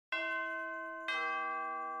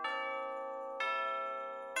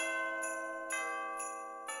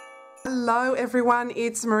Hello everyone,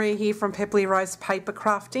 it's Marie here from Pepperly Rose Paper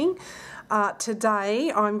Crafting.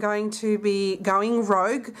 Today I'm going to be going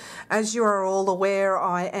rogue. As you are all aware,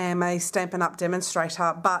 I am a Stampin' Up!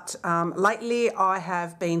 Demonstrator, but lately I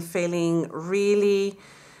have been feeling really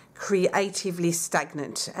creatively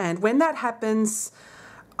stagnant, and when that happens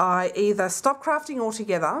I either stop crafting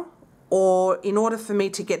altogether, or in order for me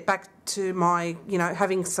to get back to my,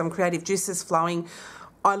 having some creative juices flowing,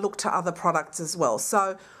 I look to other products as well.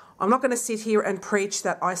 So I'm not going to sit here and preach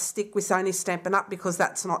that I stick with only Stampin' Up! Because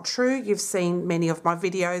that's not true. You've seen many of my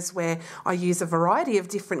videos where I use a variety of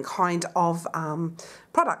different kind of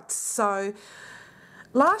products. So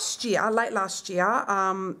late last year,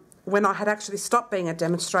 when I had actually stopped being a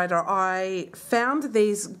demonstrator, I found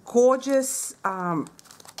these gorgeous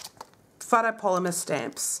photopolymer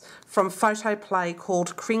stamps from Photoplay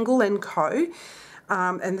called Kringle and Co.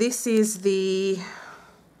 And this is the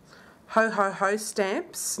Ho Ho Ho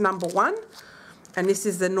stamps #1, and this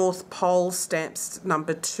is the North Pole stamps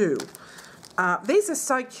 #2. These are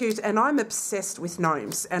so cute, and I'm obsessed with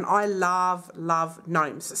gnomes, and I love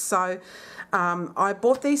gnomes. So I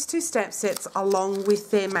bought these two stamp sets along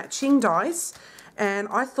with their matching dies, and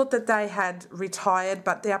I thought that they had retired,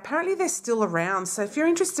 but apparently they're still around. So if you're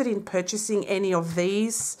interested in purchasing any of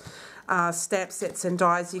these stamp sets and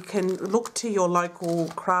dies, you can look to your local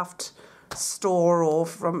craft store or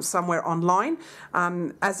from somewhere online.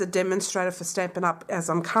 As a demonstrator for Stampin' Up!, as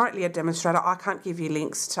I'm currently a demonstrator, I can't give you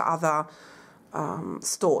links to other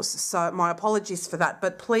stores, so my apologies for that,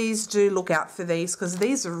 but please do look out for these because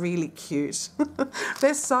these are really cute.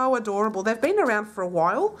 They're so adorable. They've been around for a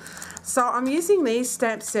while. So I'm using these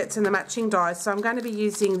stamp sets and the matching dies. So I'm going to be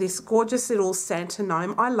using this gorgeous little Santa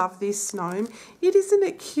Gnome. I love this gnome. Isn't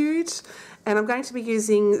it cute? And I'm going to be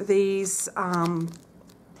using these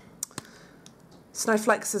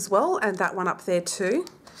snowflakes as well, and that one up there too.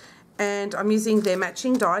 And I'm using their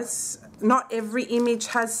matching dies. Not every image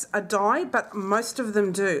has a die, but most of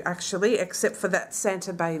them do actually, except for that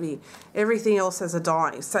Santa baby. Everything else has a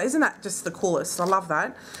die. So isn't that just the coolest? I love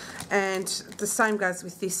that. And the same goes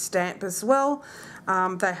with this stamp as well.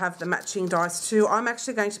 They have the matching dies too. I'm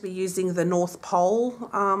actually going to be using the North Pole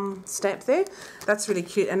stamp there. That's really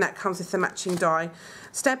cute, and that comes with the matching die.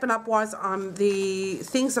 Stampin' Up! Wise, the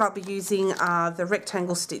things that I'll be using are the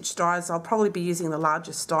rectangle stitch dies. I'll probably be using the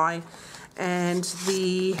largest die, and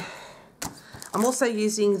I'm also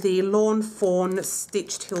using the Lawn Fawn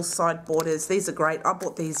stitched Hillside borders. These are great. I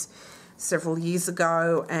bought these several years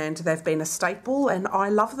ago and they've been a staple, and I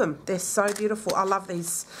love them. They're so beautiful. I love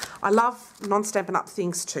these. I love non-Stampin' Up!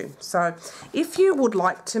 Things too. So if you would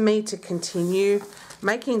like me to continue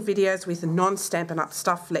making videos with non-Stampin' Up!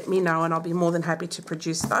 Stuff, let me know and I'll be more than happy to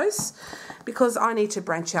produce those, because I need to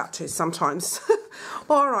branch out too sometimes.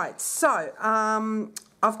 Alright, so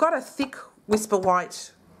I've got a thick Whisper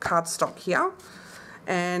White cardstock here,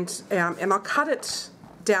 and I cut it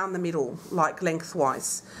down the middle, like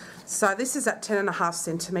lengthwise. So this is at 10.5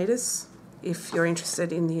 centimetres if you're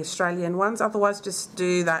interested in the Australian ones. Otherwise, just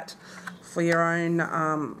do that for your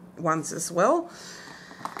own ones as well.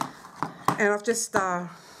 And I've just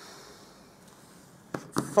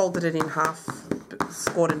folded it in half,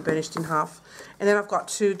 scored and burnished in half. And then I've got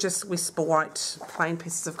two just Whisper White plain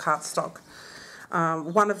pieces of cardstock.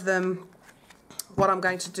 One of them, what I'm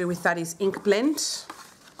going to do with that is ink blend.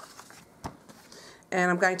 And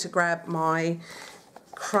I'm going to grab my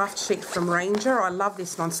craft sheet from Ranger. I love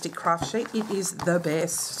this non-stick craft sheet. It is the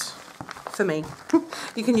best for me.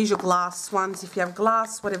 You can use your glass ones if you have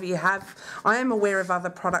glass, whatever you have. I am aware of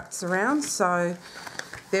other products around, so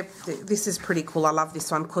this is pretty cool. I love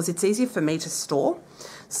this one because it's easier for me to store.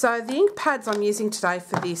 So the ink pads I'm using today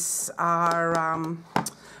for this are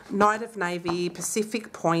Night of Navy,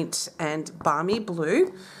 Pacific Point and Balmy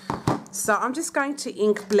Blue. So I'm just going to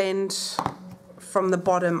ink blend from the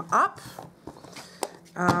bottom up.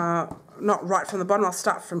 Not right from the bottom, I'll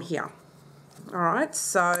start from here. Alright,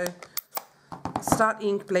 so start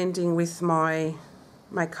ink blending with my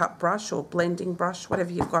makeup brush or blending brush,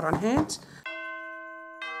 whatever you've got on hand.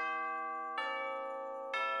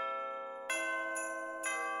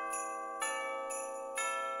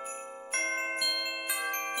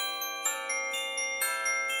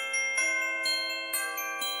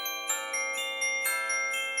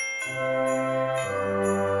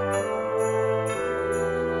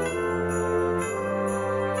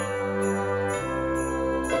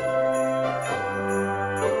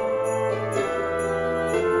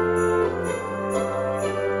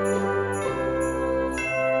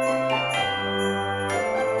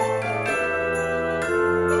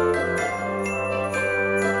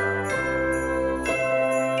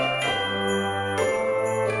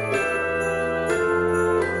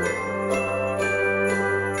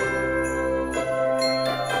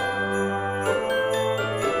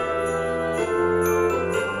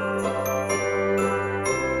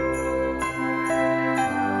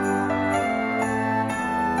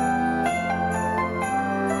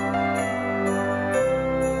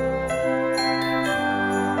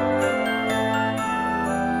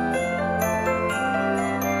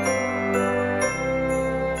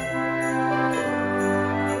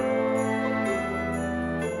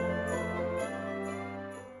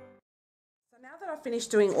 finished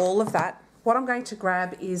doing all of that, what I'm going to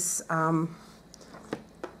grab is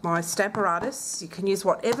my Stamparatus. You can use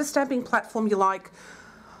whatever stamping platform you like.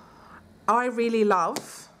 I really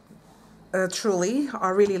love, truly, I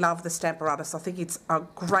really love the Stamparatus. I think it's a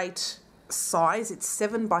great size. It's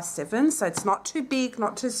 7 by 7, so it's not too big,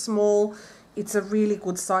 not too small. It's a really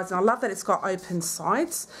good size, and I love that it's got open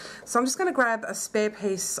sides. So I'm just going to grab a spare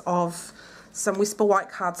piece of some Whisper White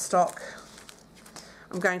cardstock.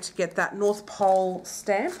 I'm going to get that North Pole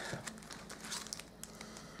stamp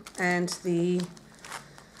and the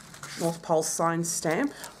North Pole sign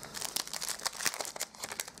stamp.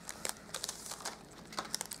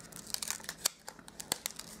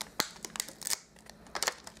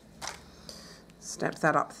 Stamp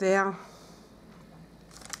that up there.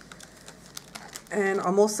 And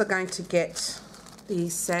I'm also going to get the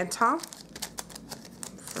Santa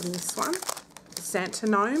from this one, the Santa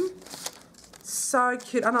Gnome. So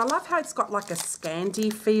cute, and I love how it's got like a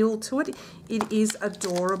Scandi feel to it. It is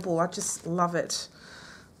adorable. I just love it.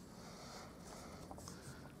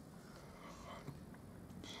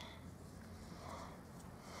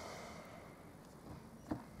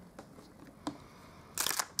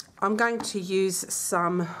 I'm going to use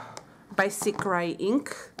some basic grey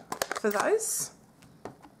ink for those.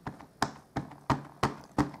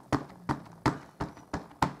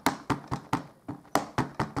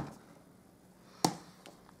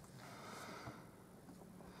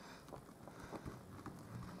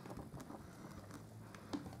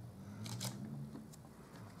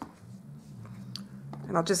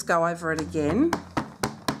 And I'll just go over it again.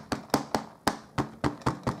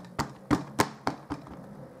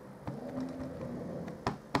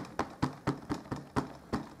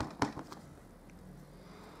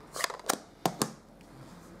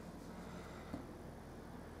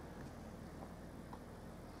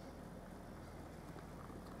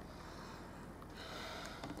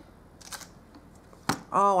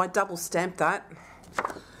 Oh, I double stamped that.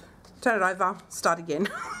 Turn it over, start again.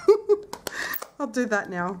 I'll do that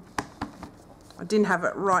now. I didn't have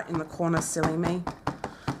it right in the corner, silly me.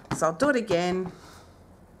 So I'll do it again.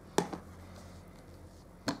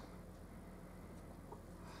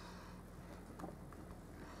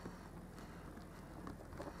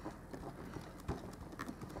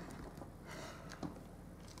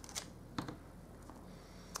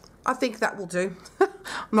 I think that will do. I'm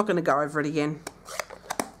not going to go over it again.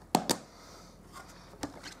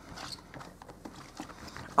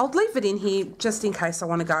 I'll leave it in here just in case I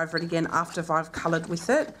want to go over it again after I've coloured with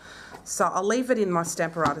it. So I'll leave it in my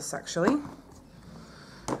Stamparatus actually.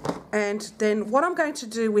 And then what I'm going to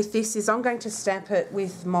do with this is I'm going to stamp it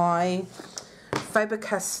with my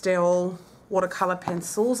Faber-Castell watercolour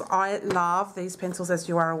pencils. I love these pencils, as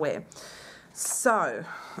you are aware. So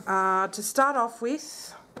to start off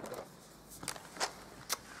with,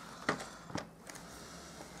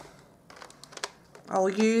 I'll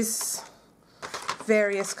use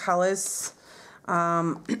various colours.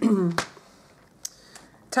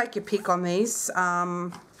 Take your pick on these.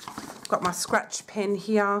 Got my scratch pen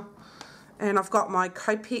here, and I've got my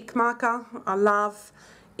Copic marker. I love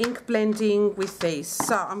ink blending with these.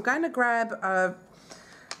 So I'm going to grab a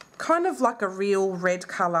kind of like a real red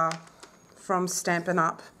colour from Stampin'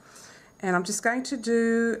 Up, and I'm just going to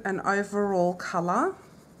do an overall colour.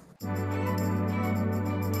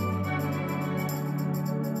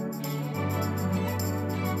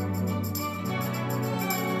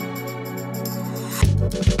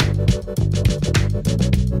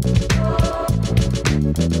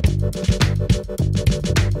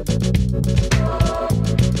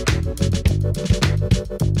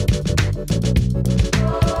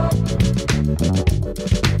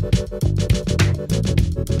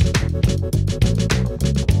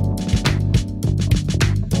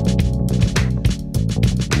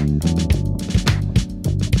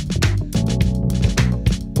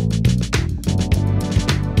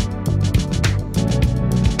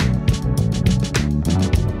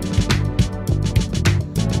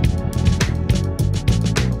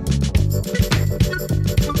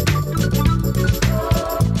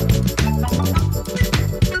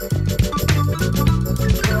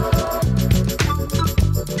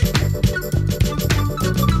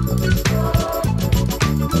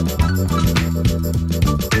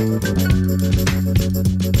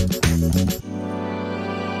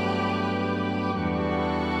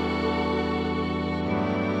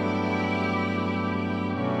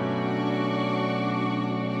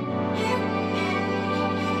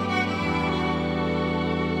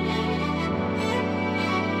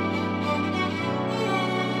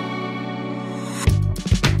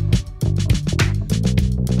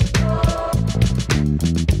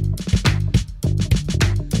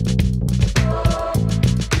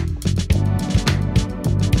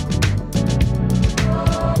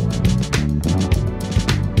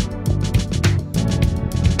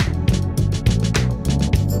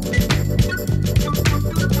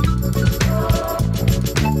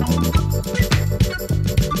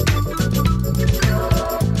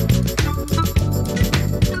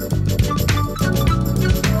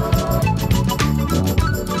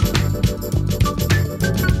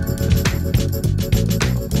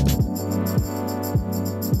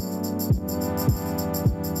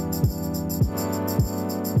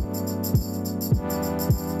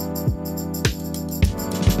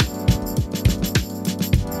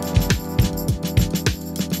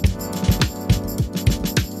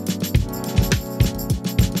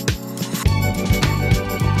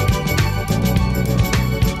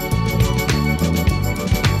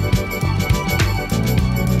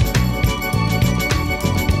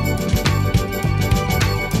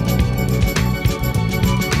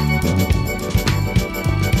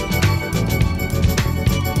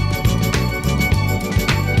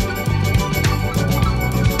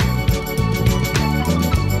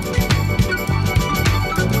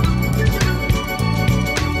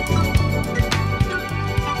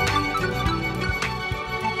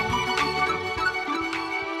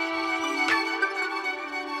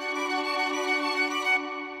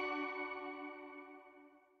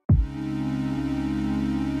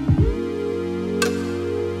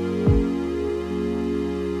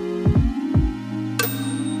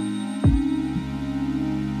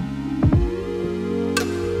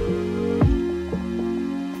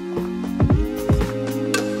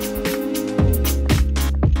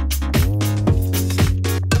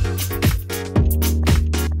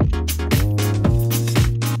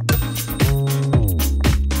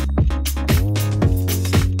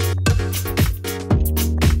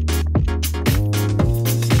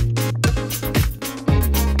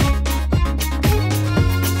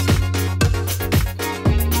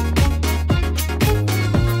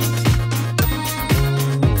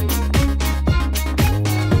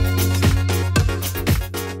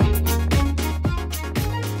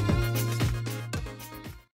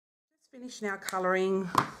 Finished now colouring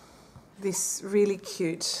this really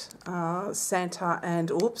cute Santa and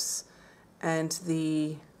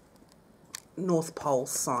the North Pole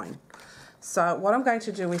sign. So what I'm going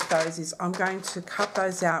to do with those is I'm going to cut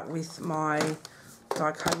those out with my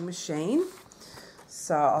die cutting machine.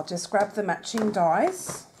 So I'll just grab the matching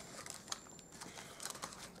dies.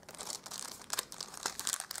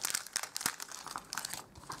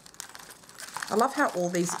 I love how all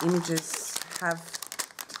these images have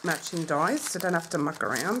matching dies, so don't have to muck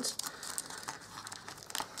around.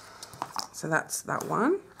 So that's that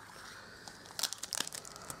one.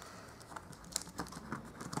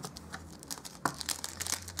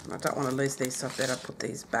 I don't want to lose these, so I better put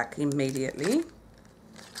these back immediately.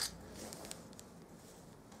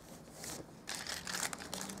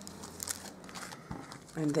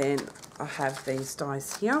 And then I have these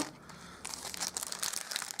dies here.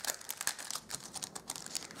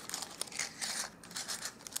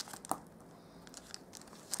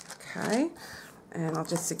 Okay, and I'll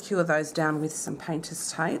just secure those down with some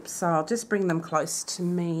painter's tape. So I'll just bring them close to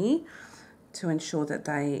me to ensure that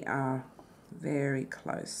they are very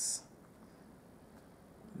close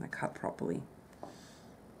and they're cut properly.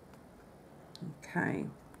 Okay.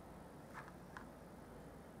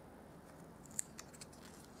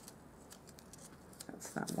 That's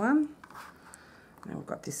that one. Now we've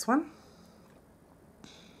got this one.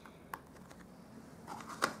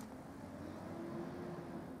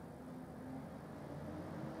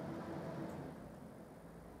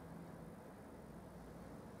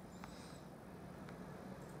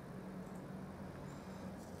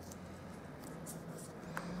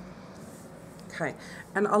 Okay,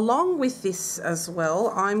 and along with this as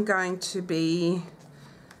well, I'm going to be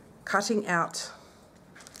cutting out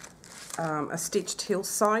a stitched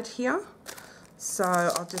hillside here. So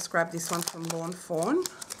I'll just grab this one from Fawn,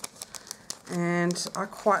 and I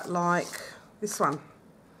quite like this one.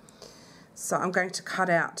 So I'm going to cut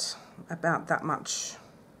out about that much.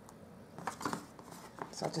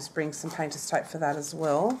 So I'll just bring some painter's tape for that as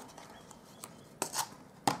well.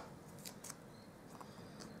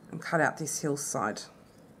 And cut out this hillside.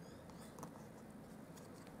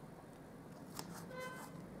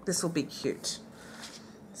 This will be cute.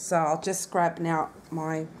 So I'll just grab now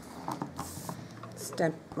my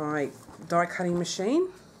die cutting machine.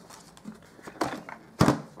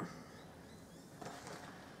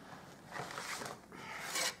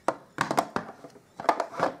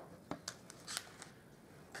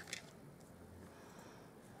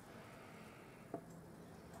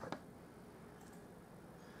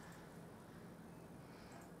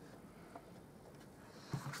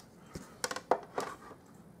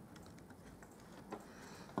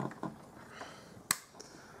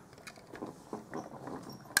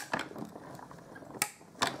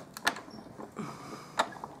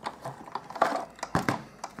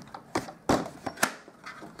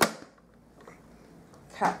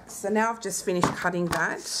 Okay, so now I've just finished cutting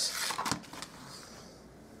that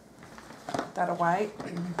away.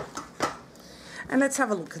 And let's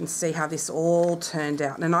have a look and see how this all turned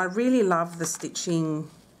out. And I really love the stitching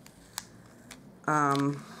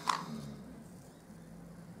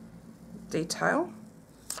detail.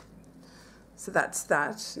 So that's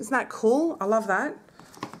that. Isn't that cool? I love that.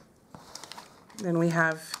 Then we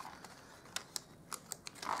have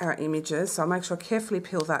our images. So I'll make sure I carefully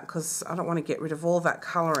peel that because I don't want to get rid of all that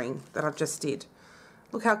colouring that I've just did.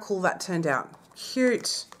 Look how cool that turned out.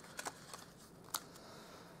 Cute.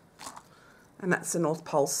 And that's the North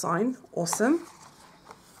Pole sign. Awesome.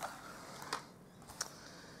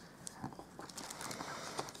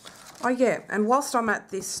 Oh yeah, and whilst I'm at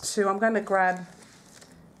this too, I'm going to grab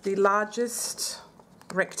the largest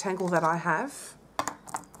rectangle that I have.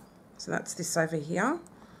 So that's this over here.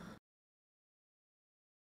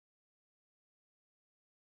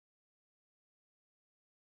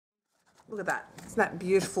 Look at that. Isn't that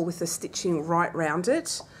beautiful with the stitching right round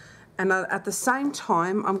it? And at the same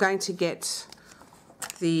time, I'm going to get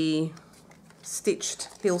the stitched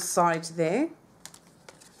hillside there.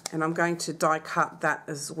 And I'm going to die cut that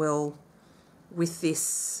as well with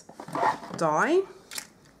this die.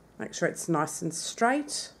 Make sure it's nice and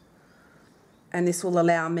straight. And this will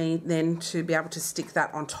allow me then to be able to stick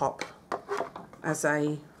that on top as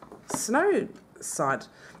a snow side.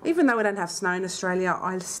 Even though we don't have snow in Australia,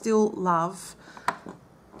 I still love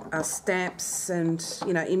stamps and,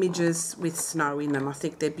 you know, images with snow in them. I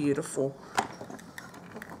think they're beautiful.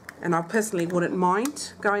 And I personally wouldn't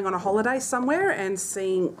mind going on a holiday somewhere and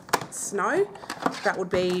seeing snow. That would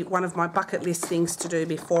be one of my bucket list things to do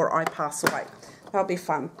before I pass away. That'll be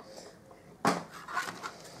fun.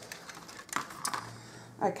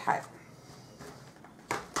 Okay.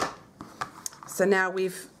 So now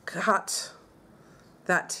we've cut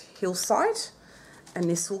that hillside, and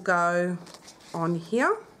this will go on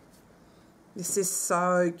here. This is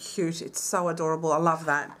so cute. It's so adorable. I love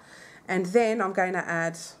that. And then I'm going to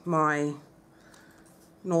add my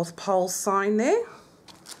North Pole sign there.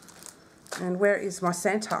 And where is my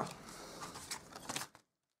Santa? I've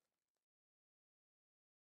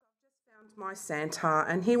just found my Santa,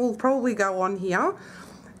 and he will probably go on here,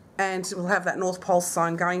 and we'll have that North Pole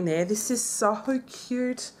sign going there. This is so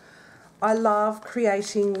cute. I love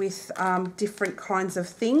creating with different kinds of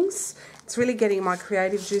things. It's really getting my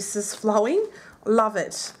creative juices flowing. Love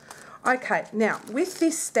it. Okay, now with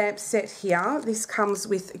this stamp set here, this comes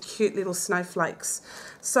with cute little snowflakes.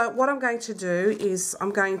 So what I'm going to do is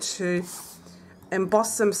I'm going to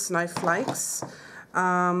emboss some snowflakes.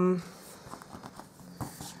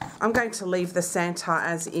 I'm going to leave the Santa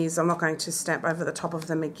as is. I'm not going to stamp over the top of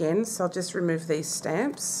them again. So I'll just remove these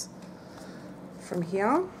stamps from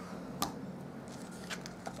here.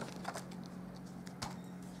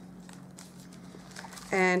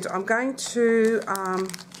 And I'm going to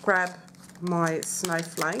grab my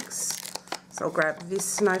snowflakes. So I'll grab this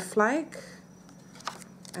snowflake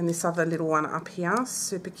and this other little one up here,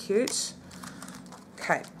 super cute.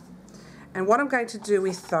 Okay, and what I'm going to do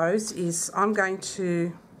with those is I'm going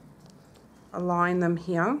to align them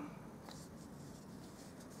here,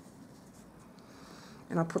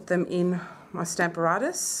 and I'll put them in my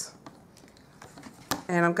Stamparatus,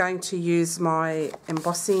 and I'm going to use my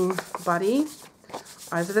embossing buddy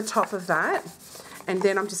over the top of that, and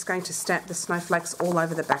then I'm just going to stamp the snowflakes all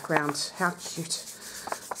over the background. How cute.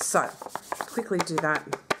 So quickly do that.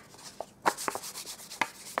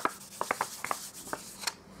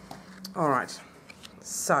 Alright,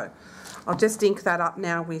 so I'll just ink that up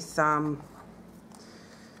now with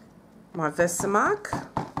my Versamark.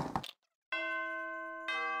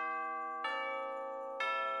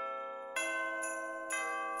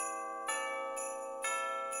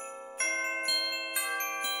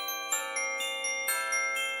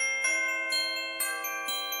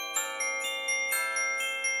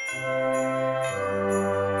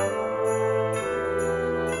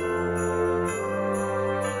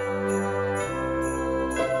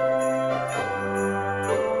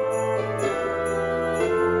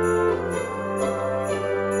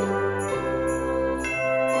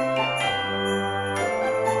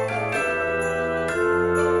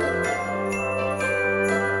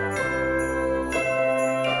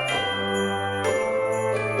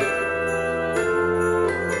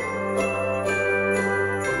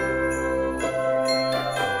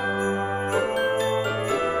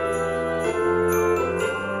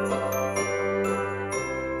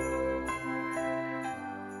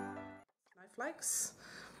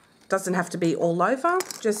 Doesn't have to be all over,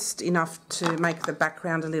 just enough to make the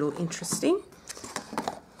background a little interesting.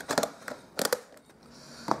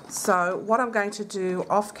 So what I'm going to do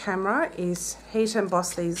off camera is heat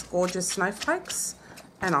emboss these gorgeous snowflakes,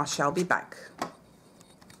 and I shall be back.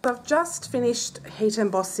 I've just finished heat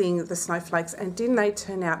embossing the snowflakes, and didn't they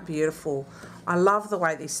turn out beautiful? I love the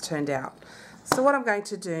way this turned out. So what I'm going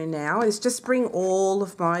to do now is just bring all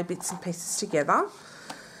of my bits and pieces together.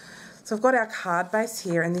 So I've got our card base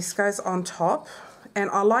here, and this goes on top, and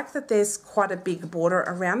I like that there's quite a big border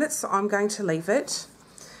around it, so I'm going to leave it.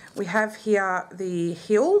 We have here the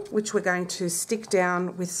hill, which we're going to stick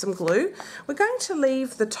down with some glue. We're going to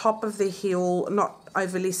leave the top of the hill not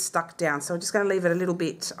overly stuck down, so we're just going to leave it a little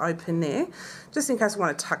bit open there, just in case we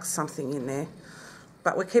want to tuck something in there.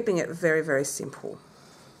 But we're keeping it very, very simple.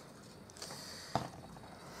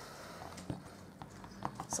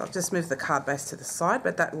 So I'll just move the card base to the side,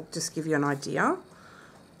 but that will just give you an idea.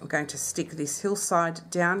 I'm going to stick this hillside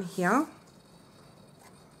down here.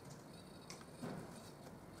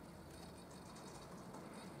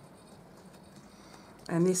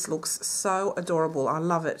 And this looks so adorable. I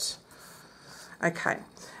love it. Okay,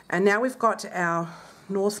 and now we've got our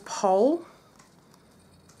North Pole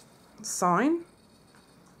sign.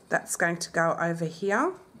 That's going to go over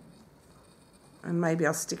here. And maybe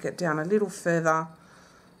I'll stick it down a little further,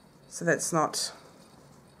 so that's not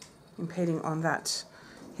impeding on that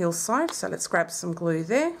hillside. So let's grab some glue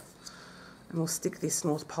there, and we'll stick this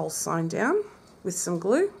North Pole sign down with some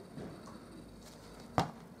glue.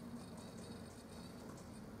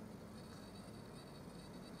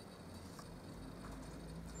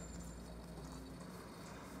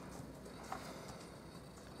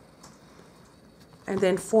 And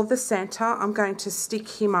then for the Santa, I'm going to stick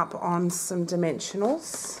him up on some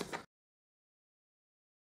dimensionals.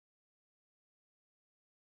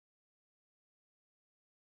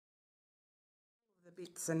 The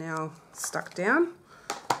bits are now stuck down.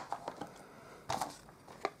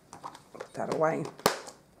 that away.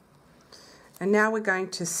 And now we're going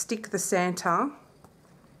to stick the Santa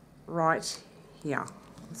right here.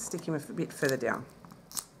 Stick him a bit further down.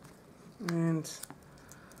 And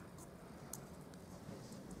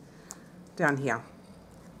down here.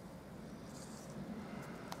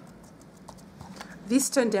 This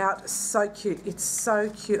turned out so cute. It's so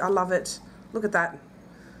cute. I love it. Look at that.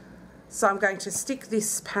 So I'm going to stick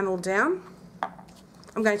this panel down.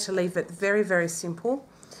 I'm going to leave it very, very simple.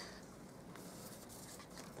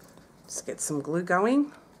 Just get some glue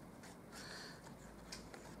going.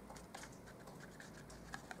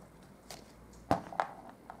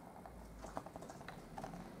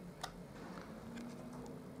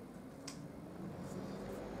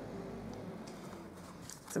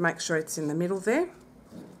 So make sure it's in the middle there.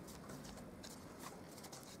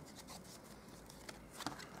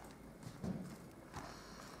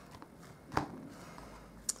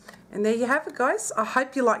 And there you have it, guys. I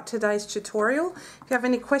hope you liked today's tutorial. If you have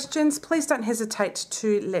any questions, please don't hesitate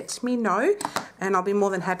to let me know, and I'll be more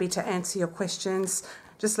than happy to answer your questions.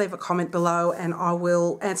 Just leave a comment below and I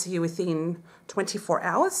will answer you within 24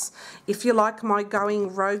 hours. If you like my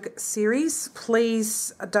Going Rogue series,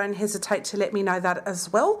 please don't hesitate to let me know that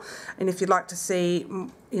as well. And if you'd like to see,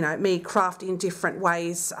 me craft in different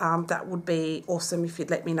ways, that would be awesome if you'd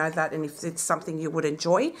let me know that, and if it's something you would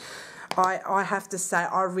enjoy. I have to say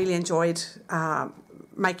I really enjoyed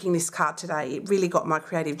making this card today. It really got my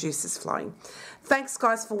creative juices flowing. Thanks,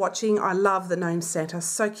 guys, for watching. I love the Gnome Santa.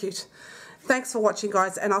 So cute. Thanks for watching,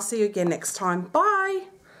 guys, and I'll see you again next time. Bye.